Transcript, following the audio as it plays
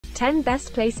10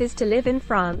 Best Places to Live in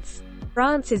France.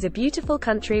 France is a beautiful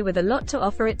country with a lot to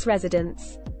offer its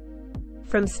residents.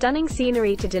 From stunning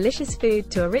scenery to delicious food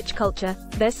to a rich culture,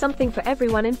 there's something for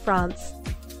everyone in France.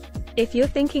 If you're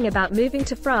thinking about moving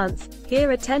to France, here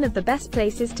are 10 of the best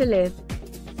places to live.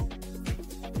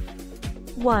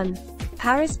 1.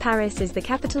 Paris. Paris is the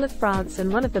capital of France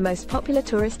and one of the most popular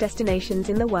tourist destinations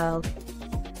in the world.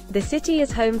 The city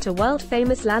is home to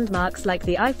world-famous landmarks like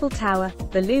the Eiffel Tower,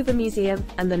 the Louvre Museum,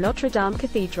 and the Notre Dame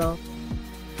Cathedral.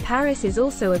 Paris is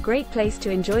also a great place to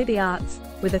enjoy the arts,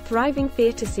 with a thriving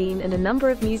theatre scene and a number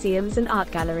of museums and art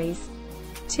galleries.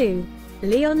 2.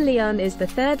 Lyon. Lyon is the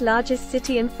third largest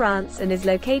city in France and is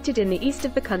located in the east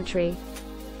of the country.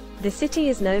 The city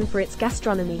is known for its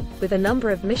gastronomy, with a number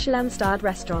of Michelin-starred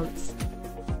restaurants.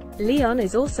 Lyon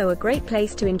is also a great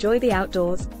place to enjoy the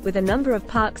outdoors, with a number of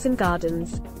parks and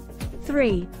gardens.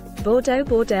 3. Bordeaux.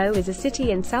 Bordeaux is a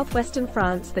city in southwestern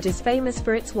France that is famous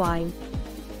for its wine.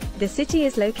 The city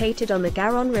is located on the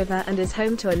Garonne River and is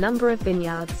home to a number of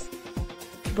vineyards.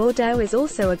 Bordeaux is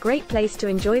also a great place to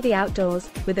enjoy the outdoors,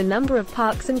 with a number of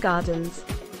parks and gardens.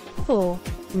 4.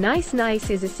 Nice. Nice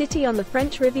is a city on the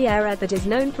French Riviera that is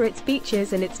known for its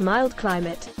beaches and its mild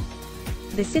climate.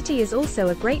 The city is also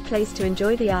a great place to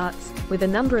enjoy the arts, with a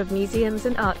number of museums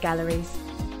and art galleries.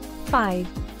 5.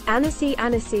 Annecy.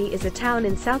 Annecy is a town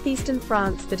in southeastern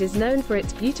France that is known for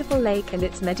its beautiful lake and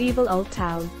its medieval old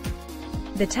town.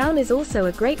 The town is also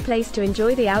a great place to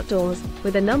enjoy the outdoors,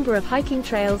 with a number of hiking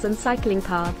trails and cycling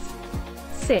paths.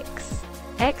 6.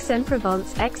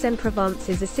 Aix-en-Provence. Aix-en-Provence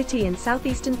is a city in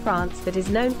southeastern France that is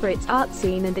known for its art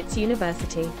scene and its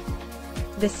university.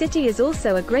 The city is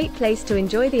also a great place to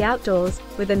enjoy the outdoors,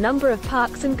 with a number of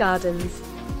parks and gardens.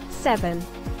 7.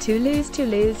 Toulouse.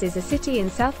 Toulouse is a city in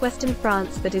southwestern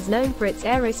France that is known for its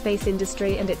aerospace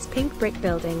industry and its pink brick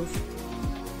buildings.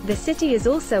 The city is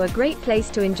also a great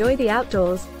place to enjoy the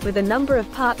outdoors, with a number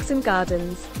of parks and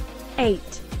gardens.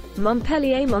 8.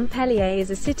 Montpellier. Montpellier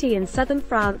is a city in southern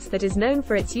France that is known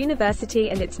for its university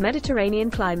and its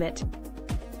Mediterranean climate.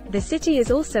 The city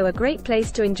is also a great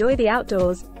place to enjoy the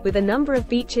outdoors, with a number of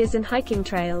beaches and hiking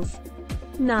trails.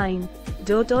 9.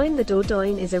 Dordogne. The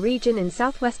Dordogne is a region in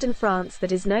southwestern France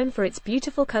that is known for its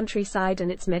beautiful countryside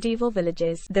and its medieval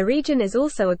villages. The region is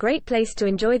also a great place to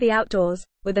enjoy the outdoors,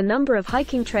 with a number of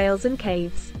hiking trails and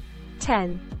caves.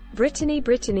 10. Brittany.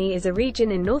 Brittany is a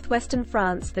region in northwestern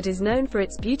France that is known for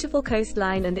its beautiful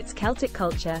coastline and its Celtic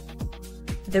culture.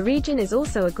 The region is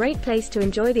also a great place to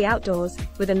enjoy the outdoors,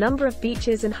 with a number of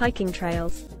beaches and hiking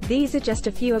trails. These are just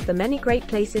a few of the many great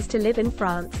places to live in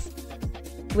France.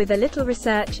 With a little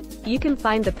research, you can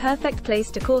find the perfect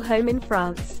place to call home in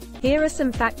France. Here are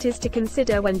some factors to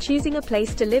consider when choosing a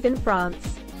place to live in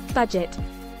France. Budget.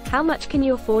 How much can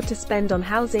you afford to spend on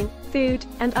housing, food,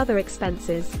 and other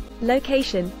expenses?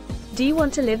 Location. Do you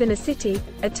want to live in a city,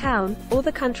 a town, or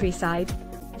the countryside?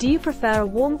 Do you prefer a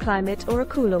warm climate or a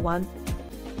cooler one?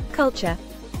 Culture.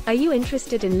 Are you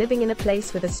interested in living in a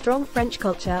place with a strong French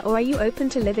culture, or are you open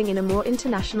to living in a more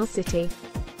international city?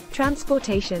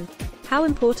 Transportation. How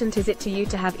important is it to you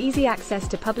to have easy access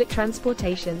to public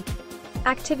transportation?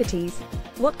 Activities.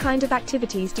 What kind of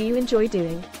activities do you enjoy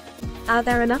doing? Are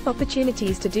there enough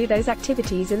opportunities to do those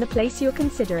activities in the place you're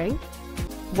considering?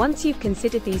 Once you've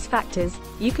considered these factors,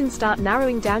 you can start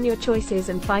narrowing down your choices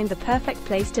and find the perfect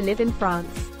place to live in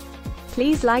France.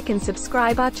 Please like and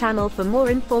subscribe our channel for more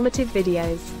informative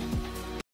videos.